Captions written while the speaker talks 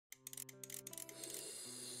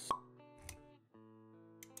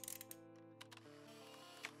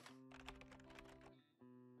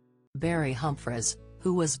Barry Humphries,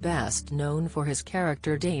 who was best known for his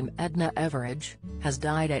character Dame Edna Everage, has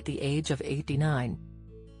died at the age of 89.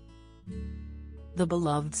 The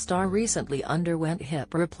beloved star recently underwent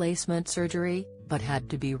hip replacement surgery, but had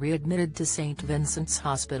to be readmitted to St Vincent's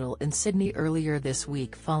Hospital in Sydney earlier this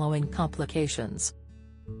week following complications.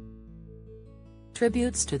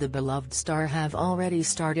 Tributes to the beloved star have already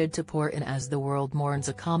started to pour in as the world mourns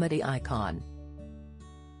a comedy icon.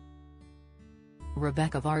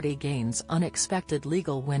 Rebecca Vardy gains unexpected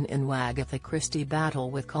legal win in Agatha Christie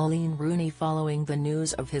battle with Colleen Rooney following the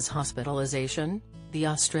news of his hospitalisation. The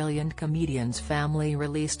Australian comedian's family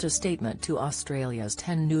released a statement to Australia's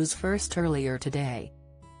 10 News First earlier today.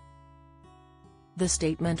 The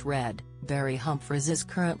statement read, "Barry Humphries is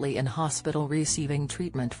currently in hospital receiving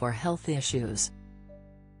treatment for health issues.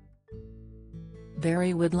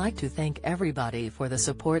 Barry would like to thank everybody for the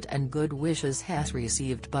support and good wishes he has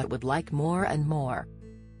received but would like more and more."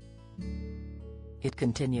 It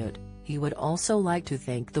continued, he would also like to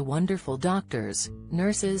thank the wonderful doctors,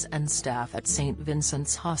 nurses and staff at St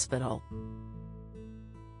Vincent's Hospital.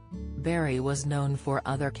 Barry was known for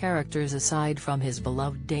other characters aside from his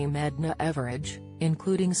beloved Dame Edna Everage,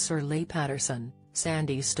 including Sir Leigh Patterson,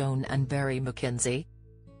 Sandy Stone and Barry McKenzie.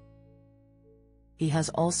 He has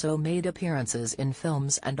also made appearances in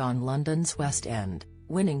films and on London's West End,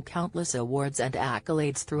 winning countless awards and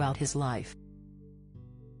accolades throughout his life.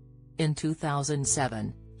 In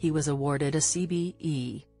 2007, he was awarded a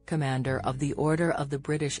CBE, Commander of the Order of the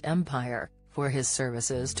British Empire, for his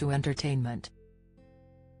services to entertainment.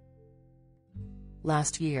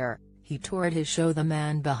 Last year, he toured his show The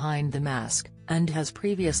Man Behind the Mask, and has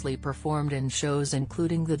previously performed in shows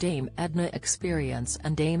including The Dame Edna Experience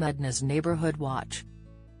and Dame Edna's Neighbourhood Watch.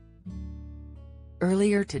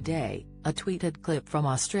 Earlier today, a tweeted clip from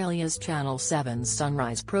Australia's Channel 7's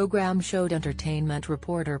Sunrise programme showed entertainment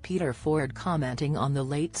reporter Peter Ford commenting on the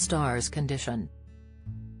late star's condition.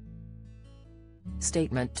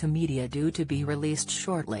 Statement to media due to be released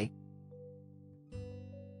shortly.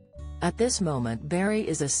 At this moment Barry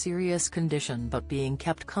is a serious condition but being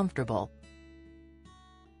kept comfortable.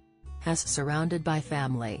 Has surrounded by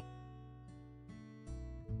family.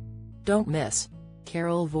 Don't miss.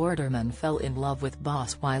 Carol Vorderman fell in love with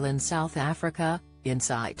Boss while in South Africa.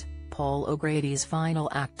 Insight, Paul O'Grady's final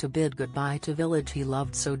act to bid goodbye to village he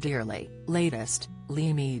loved so dearly. Latest,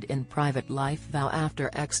 Lee Mead in private life vow after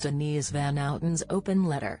ex-Denise Van Outen's open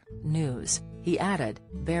letter. News, he added,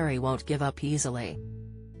 Barry won't give up easily.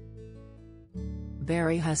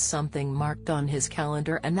 Barry has something marked on his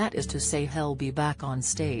calendar and that is to say he'll be back on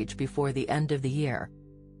stage before the end of the year.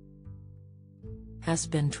 Has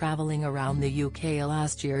been travelling around the UK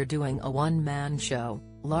last year doing a one-man show,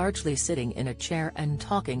 largely sitting in a chair and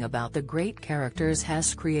talking about the great characters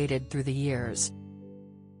has created through the years.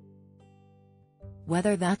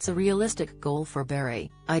 Whether that's a realistic goal for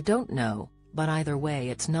Barry, I don't know, but either way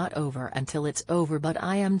it's not over until it's over. But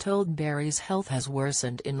I am told Barry's health has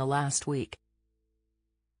worsened in the last week.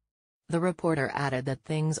 The reporter added that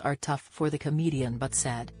things are tough for the comedian but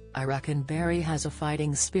said, I reckon Barry has a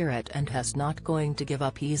fighting spirit and has not going to give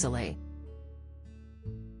up easily.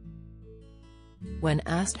 When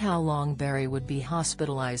asked how long Barry would be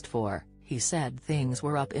hospitalized for, he said things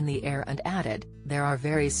were up in the air and added, there are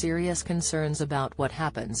very serious concerns about what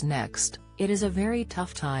happens next. It is a very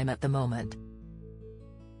tough time at the moment.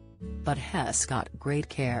 But has got great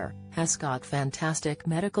care, has got fantastic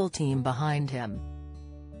medical team behind him.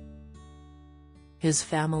 His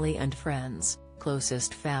family and friends,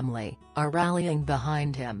 closest family, are rallying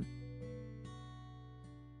behind him.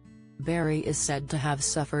 Barry is said to have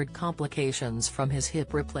suffered complications from his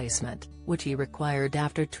hip replacement, which he required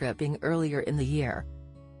after tripping earlier in the year.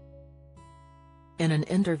 In an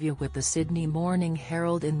interview with the Sydney Morning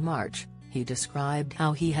Herald in March, he described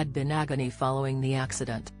how he had been in agony following the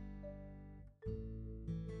accident.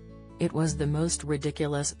 It was the most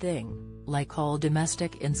ridiculous thing, like all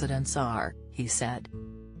domestic incidents are, he said.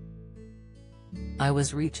 I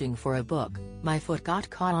was reaching for a book, my foot got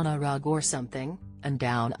caught on a rug or something, and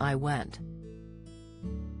down I went.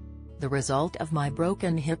 The result of my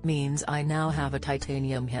broken hip means I now have a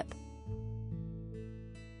titanium hip.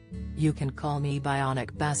 You can call me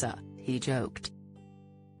Bionic Bazza, he joked.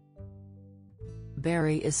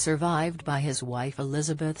 Barry is survived by his wife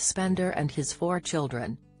Elizabeth Spender and his 4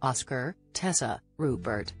 children, Oscar, Tessa,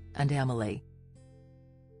 Rupert, and Emily.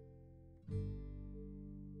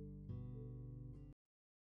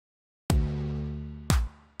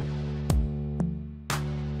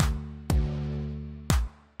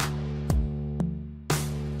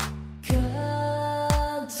 Good.